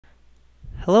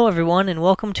Hello everyone and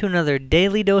welcome to another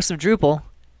Daily Dose of Drupal.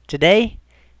 Today,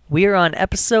 we are on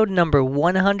episode number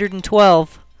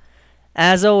 112.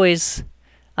 As always,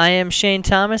 I am Shane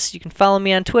Thomas. You can follow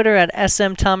me on Twitter at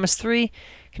smthomas3. You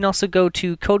can also go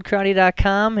to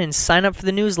codekarate.com and sign up for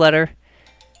the newsletter.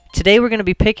 Today we're going to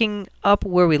be picking up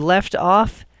where we left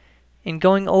off and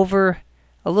going over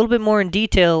a little bit more in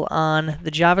detail on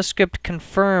the JavaScript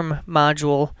confirm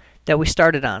module that we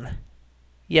started on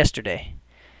yesterday,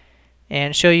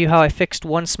 and show you how I fixed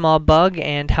one small bug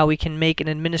and how we can make an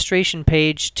administration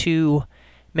page to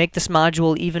make this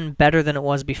module even better than it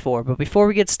was before. But before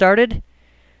we get started,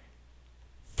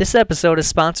 this episode is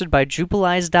sponsored by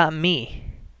Drupalize.me.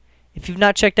 If you've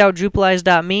not checked out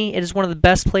Drupalize.me, it is one of the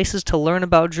best places to learn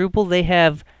about Drupal. They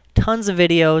have tons of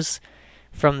videos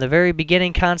from the very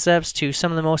beginning concepts to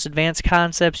some of the most advanced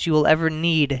concepts you will ever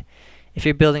need if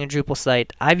you're building a Drupal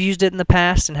site. I've used it in the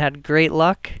past and had great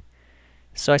luck,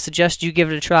 so I suggest you give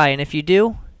it a try. And if you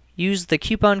do, use the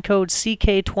coupon code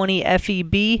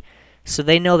CK20FEB so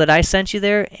they know that I sent you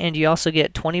there, and you also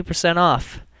get 20%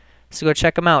 off. So go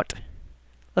check them out.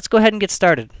 Let's go ahead and get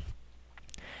started.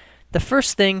 The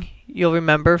first thing you'll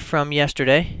remember from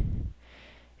yesterday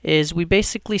is we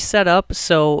basically set up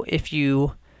so if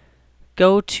you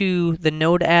go to the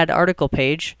Node Add article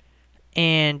page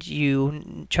and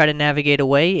you try to navigate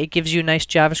away, it gives you a nice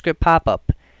JavaScript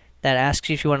pop-up that asks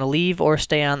you if you want to leave or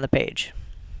stay on the page.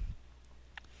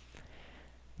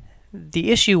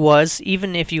 The issue was,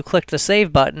 even if you clicked the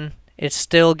save button, it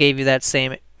still gave you that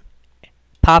same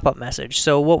pop-up message.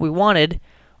 So what we wanted,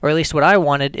 or at least what I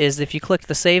wanted, is if you click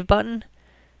the save button,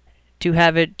 to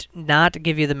have it not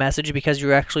give you the message because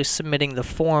you're actually submitting the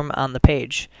form on the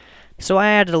page. So I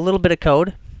added a little bit of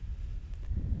code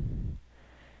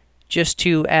just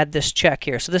to add this check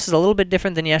here. So this is a little bit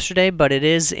different than yesterday, but it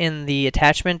is in the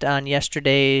attachment on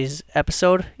yesterday's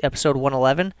episode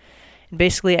 111. And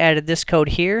basically added this code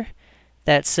here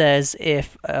that says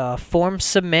if form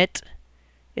submit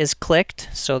is clicked,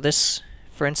 so this,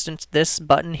 for instance, this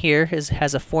button here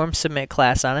has a form submit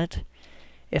class on it.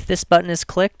 If this button is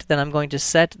clicked, then I'm going to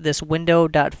set this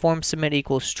window.formSubmit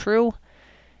equals true.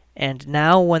 And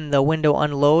now when the window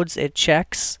unloads, it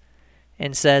checks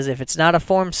and says if it's not a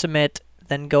form submit,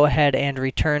 then go ahead and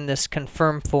return this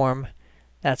confirm form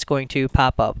that's going to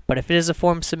pop up. But if it is a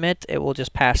form submit, it will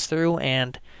just pass through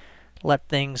and let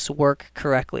things work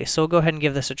correctly. So we'll go ahead and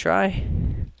give this a try.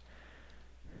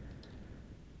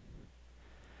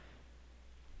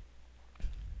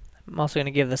 I'm also going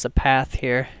to give this a path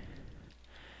here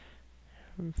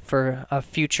for a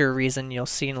future reason you'll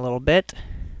see in a little bit.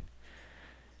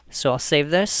 So I'll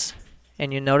save this,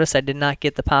 and you'll notice I did not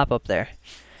get the pop-up there.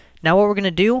 Now what we're going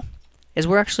to do is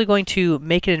we're actually going to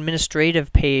make an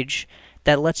administrative page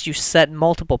that lets you set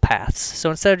multiple paths. So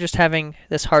instead of just having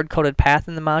this hard-coded path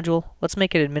in the module, let's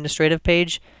make an administrative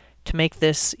page to make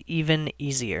this even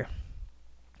easier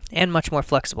and much more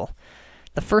flexible.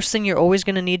 The first thing you're always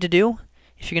going to need to do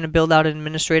if you're going to build out an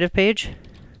administrative page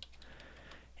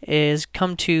is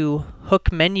come to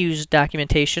Hook Menus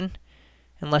documentation.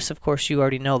 Unless, of course, you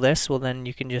already know this, well then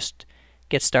you can just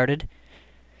get started.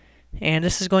 And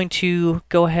this is going to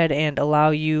go ahead and allow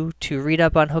you to read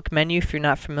up on Hook Menu if you're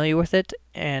not familiar with it,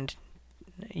 and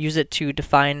use it to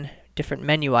define different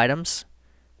menu items.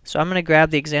 So I'm going to grab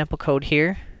the example code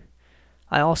here.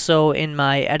 I also, in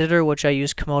my editor, which I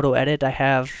use Komodo Edit, I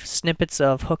have snippets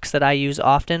of hooks that I use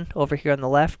often over here on the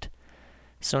left.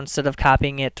 So instead of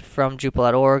copying it from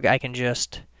Drupal.org, I can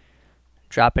just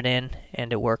drop it in,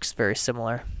 and it works very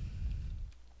similar.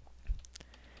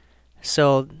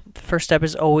 So the first step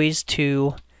is always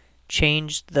to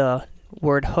change the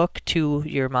word hook to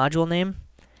your module name.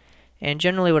 And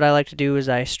generally what I like to do is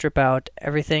I strip out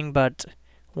everything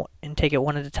and take it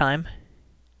one at a time.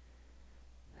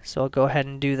 So I'll go ahead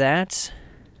and do that.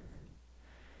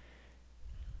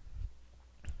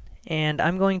 And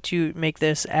I'm going to make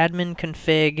this admin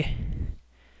config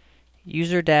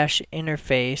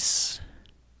user-interface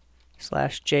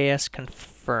 /JS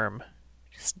confirm.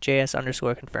 JS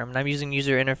underscore confirm. And I'm using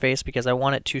user interface because I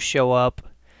want it to show up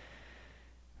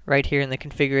right here in the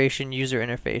configuration user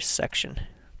interface section.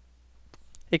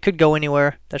 It could go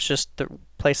anywhere. That's just the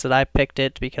place that I picked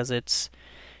it because it's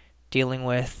dealing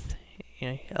with,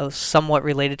 somewhat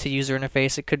related to user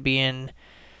interface. It could be in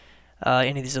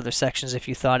any of these other sections if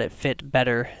you thought it fit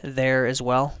better there as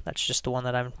well. That's just the one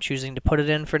that I'm choosing to put it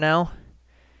in for now.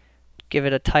 Give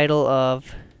it a title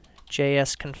of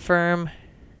JS confirm.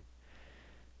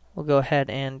 We'll go ahead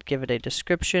and give it a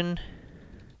description.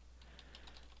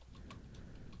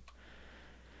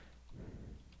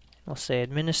 We'll say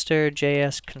administer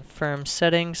JS confirm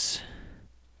settings.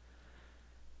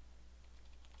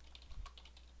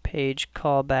 page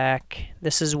callback.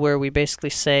 This is where we basically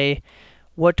say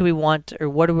what do we want, or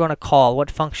what do we want to call, what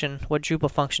Drupal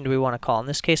function do we want to call. In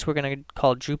this case, we're going to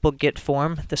call Drupal get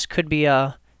form. This could be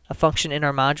a function in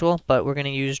our module, but we're going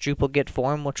to use Drupal get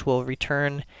form, which will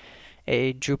return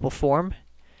a Drupal form.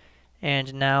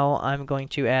 And now I'm going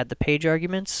to add the page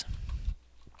arguments.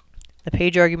 The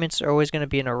page arguments are always going to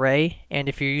be an array, and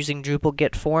if you're using Drupal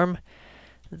get form,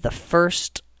 the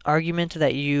first argument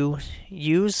that you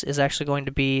use is actually going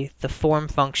to be the form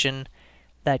function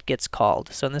that gets called.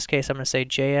 So in this case, I'm going to say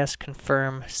JS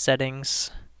confirm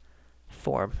settings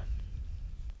form.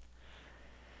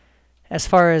 As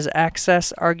far as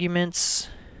access arguments,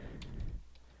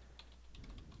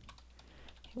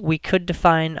 we could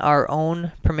define our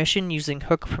own permission using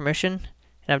hook permission,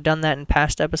 and I've done that in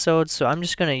past episodes, so I'm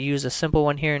just going to use a simple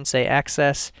one here and say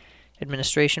access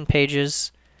administration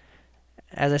pages.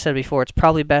 As I said before, it's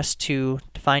probably best to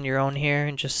define your own here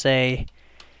and just say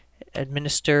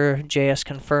administer JS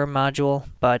confirm module,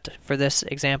 but for this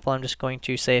example I'm just going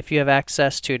to say if you have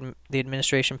access to the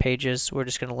administration pages, we're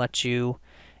just going to let you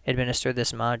administer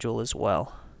this module as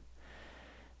well.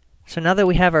 So now that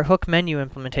we have our hook menu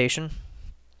implementation,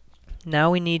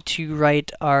 now we need to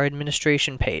write our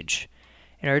administration page.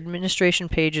 And our administration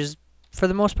page is, for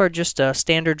the most part, just a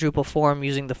standard Drupal form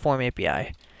using the form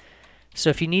API. So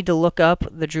if you need to look up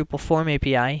the Drupal form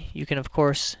API, you can of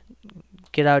course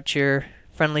get out your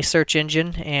friendly search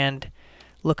engine and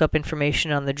look up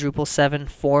information on the Drupal 7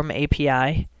 form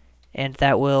API, and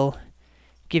that will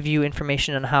give you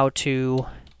information on how to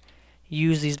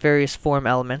use these various form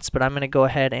elements. But I'm going to go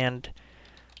ahead and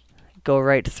go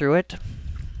right through it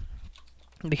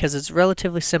because it's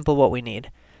relatively simple what we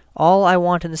need. All I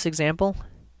want in this example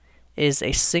is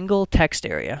a single text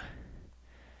area.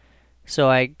 So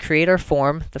I create our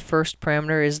form. The first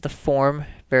parameter is the form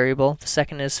variable. The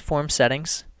second is form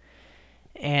settings.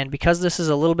 And because this is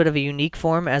a little bit of a unique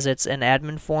form, as it's an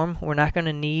admin form, we're not going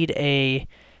to need a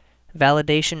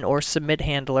validation or submit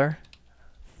handler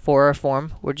for our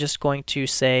form. We're just going to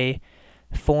say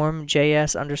form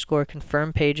JS underscore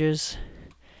confirm pages.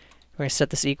 We're going to set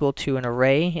this equal to an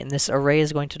array, and this array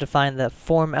is going to define the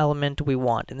form element we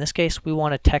want. In this case, we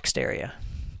want a text area.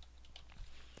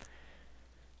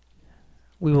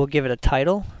 We will give it a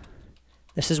title.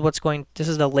 This is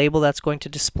the label that's going to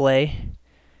display.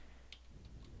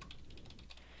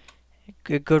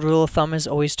 A good rule of thumb is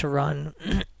always to run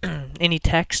any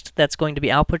text that's going to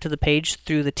be output to the page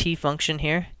through the T function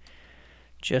here,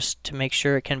 just to make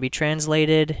sure it can be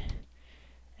translated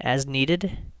as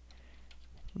needed.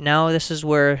 Now this is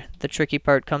where the tricky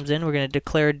part comes in. We're going to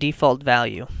declare a default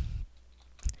value.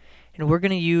 And we're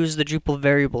going to use the Drupal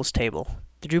variables table.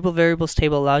 The Drupal variables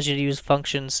table allows you to use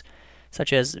functions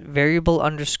such as variable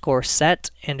underscore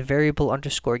set and variable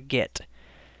underscore get.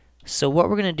 So what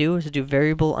we're going to do is do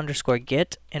variable underscore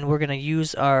get, and we're going to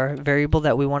use our variable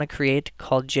that we want to create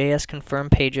called JS confirm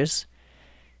pages.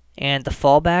 And the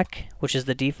fallback, which is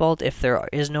the default if there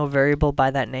is no variable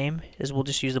by that name, is we'll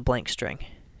just use a blank string.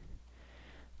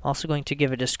 I'm also going to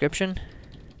give a description,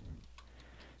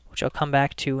 which I'll come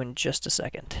back to in just a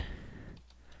second.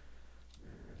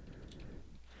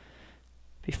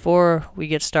 Before we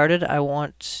get started,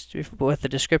 with the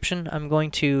description, I'm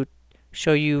going to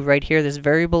show you right here this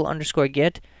variable underscore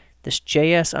get. This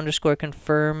JS underscore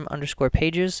confirm underscore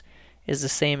pages is the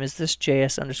same as this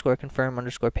JS underscore confirm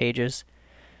underscore pages.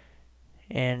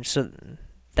 And so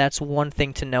that's one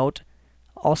thing to note.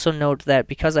 Also note that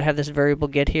because I have this variable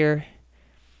get here,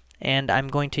 and I'm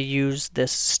going to use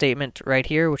this statement right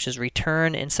here, which is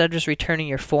return, instead of just returning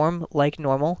your form like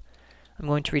normal, I'm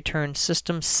going to return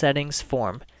system settings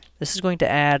form. This is going to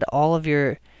add all of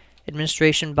your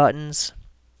administration buttons.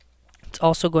 It's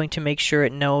also going to make sure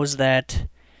it knows that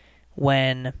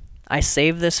when I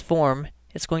save this form,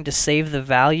 it's going to save the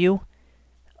value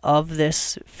of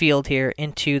this field here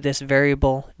into this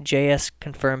variable JS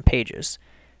confirm pages.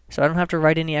 So I don't have to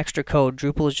write any extra code.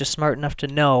 Drupal is just smart enough to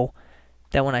know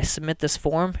that when I submit this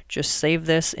form, just save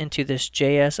this into this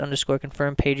JS underscore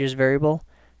confirm pages variable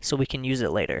so we can use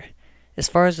it later. As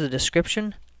far as the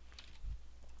description,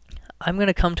 I'm going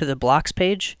to come to the blocks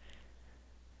page,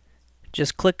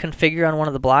 just click configure on one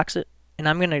of the blocks, and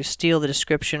I'm going to steal the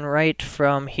description right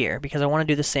from here because I want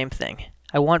to do the same thing.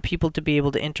 I want people to be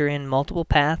able to enter in multiple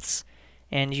paths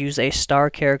and use a star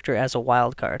character as a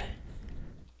wildcard.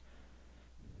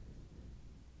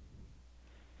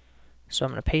 So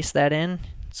I'm going to paste that in.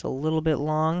 It's a little bit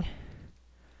long.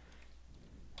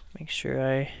 Make sure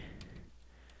I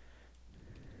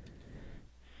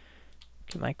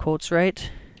get my quotes right.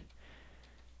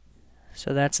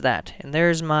 So that's that. And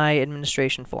there's my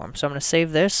administration form. So I'm going to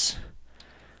save this,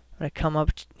 going to come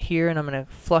up here and I'm going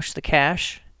to flush the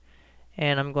cache,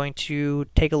 and I'm going to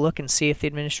take a look and see if the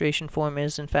administration form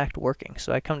is in fact working.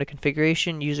 So I come to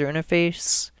configuration, user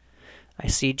interface, I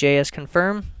see JS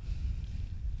confirm.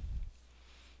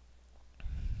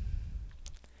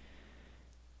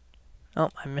 Oh,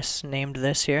 I misnamed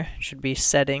this here. It should be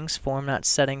settings form, not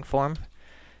setting form.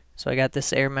 So I got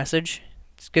this error message.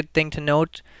 It's a good thing to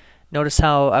note. Notice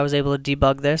how I was able to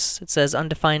debug this. It says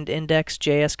undefined index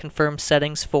JS confirm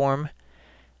settings form,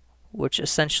 which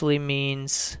essentially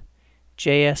means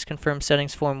JS confirm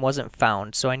settings form wasn't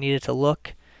found. So I needed to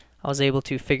look. I was able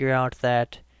to figure out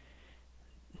that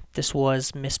this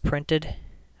was misprinted.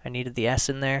 I needed the S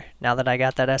in there. Now that I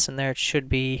got that S in there, it should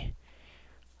be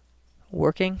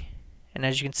working. And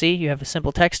as you can see, you have a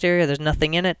simple text area. There's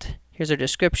nothing in it. Here's our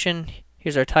description.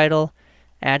 Here's our title.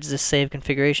 Adds this save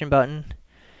configuration button.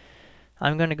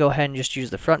 I'm going to go ahead and just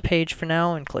use the front page for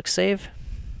now and click save.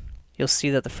 You'll see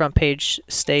that the front page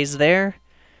stays there,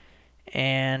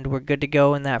 and we're good to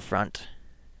go in that front.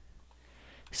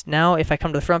 So now if I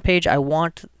come to the front page,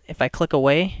 if I click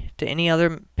away to any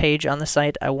other page on the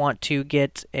site, I want to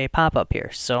get a pop-up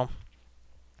here. So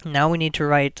now we need to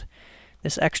write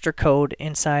this extra code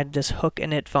inside this hook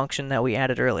init function that we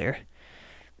added earlier.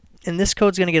 And this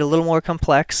code's going to get a little more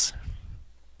complex,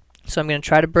 so I'm going to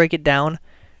try to break it down.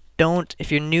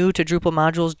 If you're new to Drupal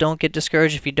modules, don't get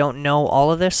discouraged if you don't know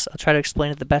all of this. I'll try to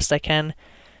explain it the best I can,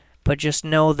 but just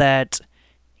know that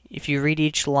if you read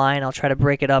each line, I'll try to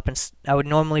break it up. And I would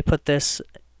normally put this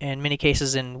in many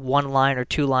cases in one line or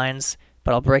two lines,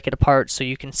 but I'll break it apart so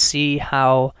you can see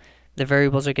how the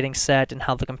variables are getting set and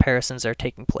how the comparisons are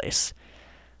taking place.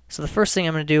 So the first thing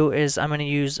I'm going to do is I'm going to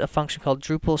use a function called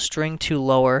Drupal string to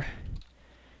lower,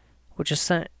 which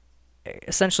is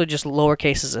essentially just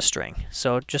lowercase as a string.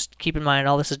 So just keep in mind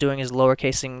all this is doing is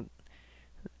lowercasing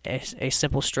a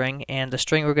simple string, and the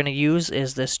string we're going to use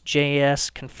is this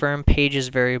JS confirm pages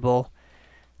variable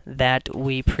that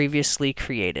we previously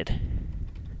created.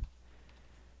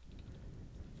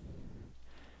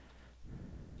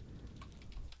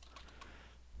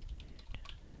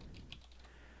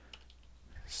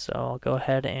 So I'll go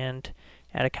ahead and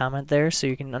add a comment there so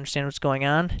you can understand what's going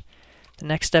on. The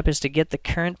next step is to get the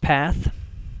current path,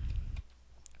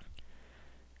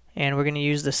 and we're going to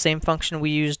use the same function we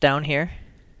used down here.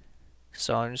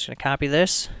 So I'm just going to copy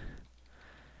this,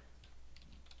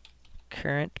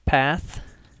 current path,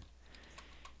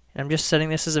 and I'm just setting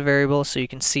this as a variable so you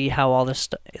can see how all this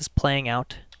is playing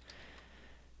out.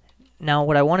 Now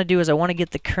what I want to do is I want to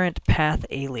get the current path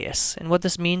alias, and what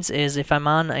this means is if I'm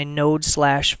on a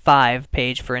node/5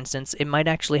 page, for instance, it might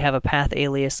actually have a path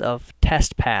alias of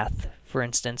test path, for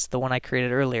instance, the one I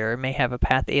created earlier. It may have a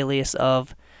path alias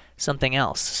of something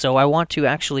else. So I want to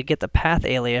actually get the path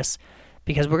alias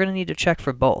because we're going to need to check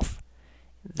for both.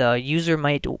 The user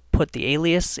might put the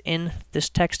alias in this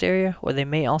text area, or they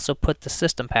may also put the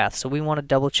system path. So we want to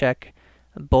double check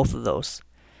both of those.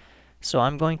 So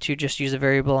I'm going to just use a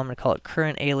variable. I'm going to call it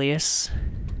current alias,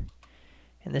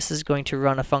 and this is going to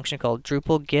run a function called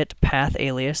Drupal get path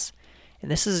alias,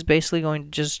 and this is basically going to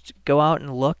just go out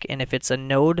and look, and if it's a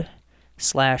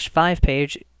node/5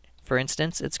 page, for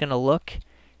instance, it's going to look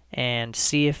and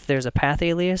see if there's a path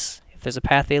alias. If there's a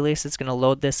path alias, it's going to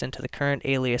load this into the current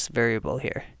alias variable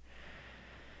here.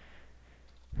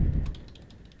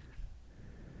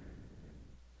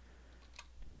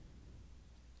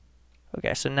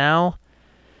 Okay, so now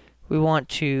we want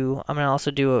to, I'm going to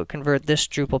also convert this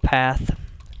Drupal path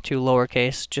to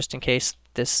lowercase, just in case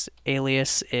this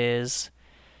alias is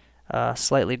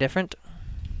slightly different.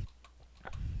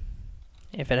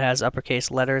 If it has uppercase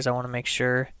letters, I want to make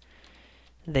sure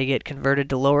they get converted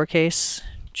to lowercase,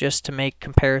 just to make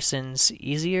comparisons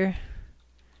easier.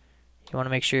 You want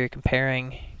to make sure you're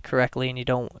comparing correctly, and you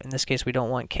don't, in this case, we don't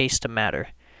want case to matter.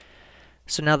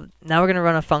 So now we're going to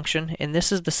run a function, and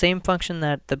this is the same function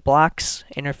that the blocks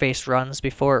interface runs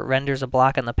before it renders a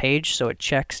block on the page, so it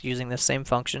checks using the same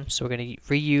function. So we're going to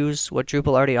reuse what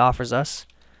Drupal already offers us.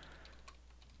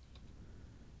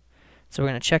 So we're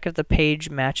going to check if the page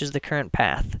matches the current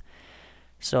path.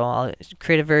 So I'll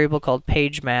create a variable called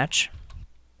page match,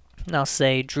 and I'll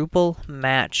say Drupal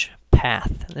match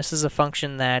path. And this is a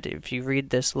function that, if you read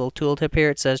this little tooltip here,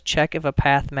 it says check if a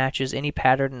path matches any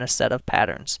pattern in a set of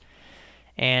patterns.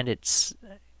 And it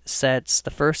sets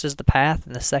the first is the path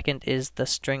and the second is the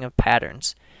string of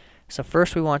patterns. So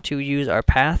first we want to use our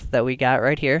path that we got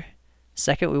right here.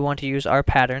 Second, we want to use our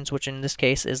patterns, which in this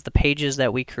case is the pages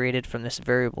that we created from this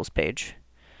variables page.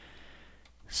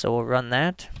 So we'll run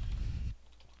that.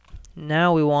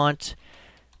 Now we want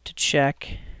to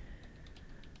check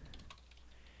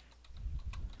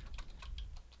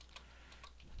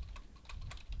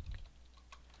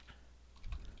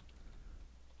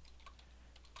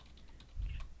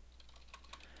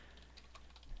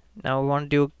Now we want to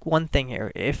do one thing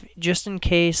here. If just in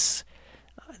case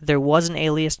there was an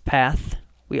aliased path,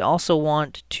 we also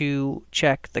want to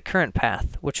check the current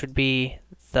path, which would be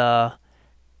the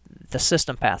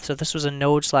system path. So if this was a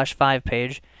node/5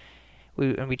 page,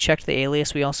 and we checked the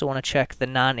alias, we also want to check the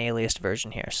non-aliased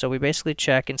version here. So we basically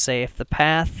check and say if the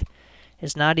path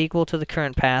is not equal to the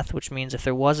current path, which means if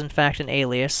there was in fact an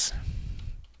alias,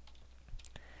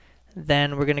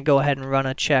 then we're going to go ahead and run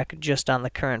a check just on the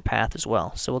current path as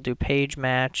well. So we'll do page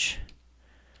match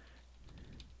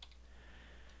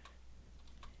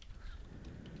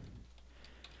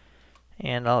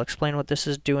and I'll explain what this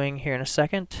is doing here in a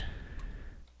second.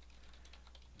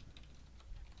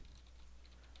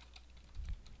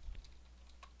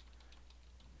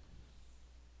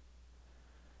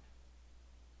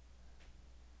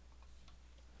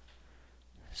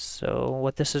 So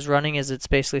what this is running is it's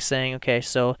basically saying, okay,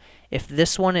 so if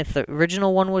the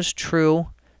original one was true,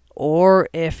 or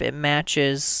if it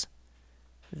matches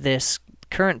this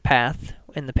current path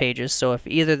in the pages, so if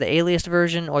either the aliased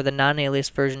version or the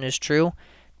non-aliased version is true,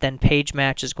 then page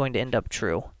match is going to end up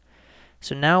true.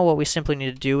 So now what we simply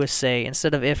need to do is say,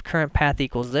 instead of if current path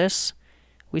equals this,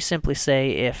 we simply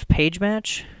say if page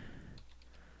match.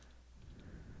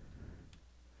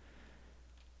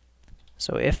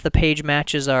 So if the page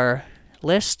matches our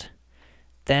list,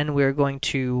 then we're going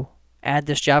to add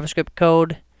this JavaScript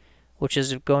code, which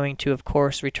is going to, of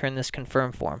course, return this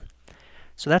confirm form.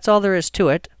 So that's all there is to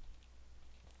it.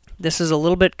 This is a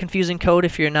little bit confusing code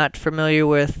if you're not familiar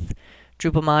with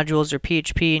Drupal modules or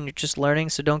PHP and you're just learning,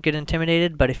 so don't get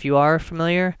intimidated. But if you are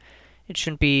familiar, it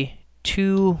shouldn't be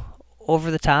too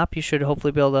over the top. You should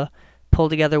hopefully be able to pull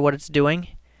together what it's doing.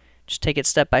 Just take it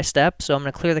step by step. So I'm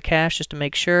going to clear the cache just to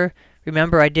make sure.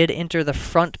 Remember, I did enter the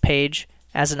front page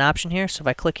as an option here, so if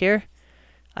I click here,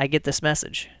 I get this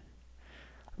message.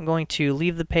 I'm going to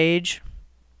leave the page,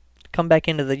 come back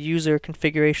into the user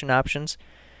configuration options.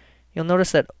 You'll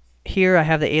notice that here I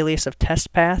have the alias of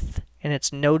test path, and it's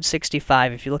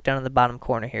node65. If you look down in the bottom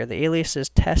corner here, the alias is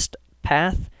test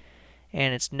path,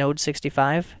 and it's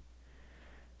node65.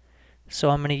 So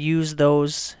I'm going to use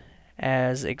those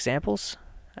as examples.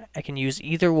 I can use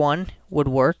either one, would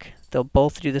work. They'll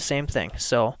both do the same thing.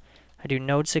 So I do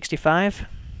node65.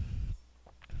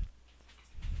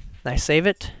 I save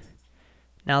it.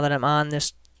 Now that I'm on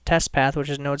this test path, which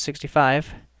is node65,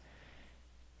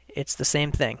 it's the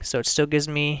same thing. So it still gives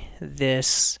me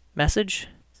this message.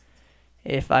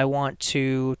 If I want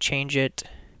to change it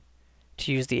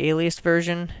to use the aliased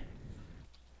version,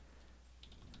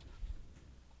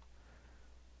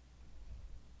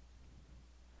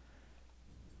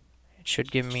 it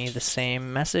should give me the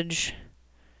same message.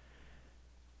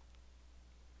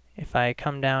 If I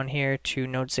come down here to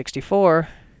node64,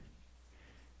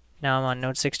 now I'm on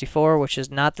node64, which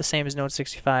is not the same as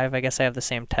node65. I guess I have the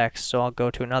same text, so I'll go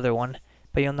to another one.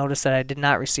 But you'll notice that I did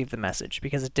not receive the message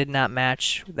because it did not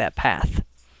match that path.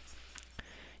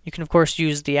 You can, of course,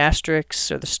 use the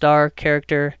asterisk or the star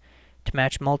character to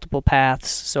match multiple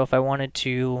paths. So if I wanted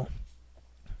to,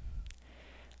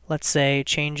 let's say,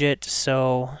 change it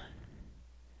so,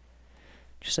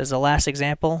 just as a last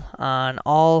example, on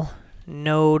all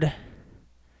node/add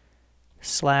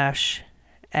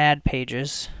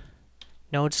pages,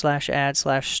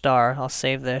 node/add/star, I'll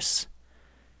save this.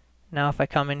 Now if I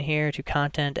come in here to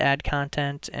content, add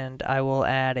content, and I will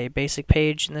add a basic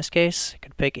page in this case, I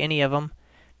could pick any of them.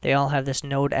 They all have this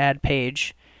node add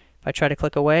page. If I try to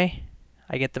click away,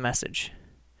 I get the message.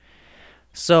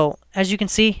 So as you can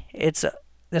see,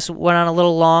 this went on a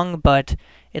little long, but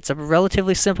it's a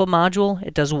relatively simple module.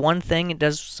 It does one thing. It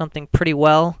does something pretty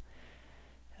well.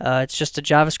 It's just a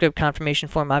JavaScript confirmation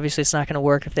form. Obviously, it's not going to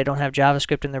work if they don't have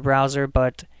JavaScript in their browser,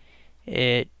 but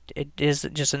it is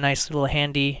just a nice little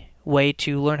handy way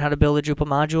to learn how to build a Drupal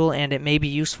module, and it may be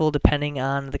useful depending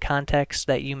on the context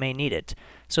that you may need it.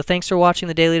 So thanks for watching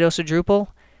the Daily Dose of Drupal.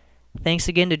 Thanks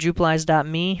again to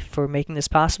Drupalize.me for making this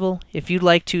possible. If you'd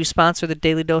like to sponsor the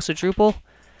Daily Dose of Drupal,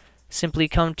 simply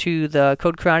come to the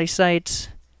Code Karate site,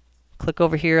 click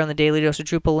over here on the Daily Dose of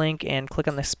Drupal link, and click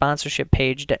on the sponsorship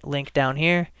page link down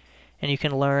here, and you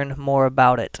can learn more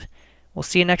about it. We'll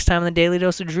see you next time on the Daily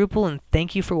Dose of Drupal, and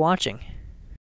thank you for watching.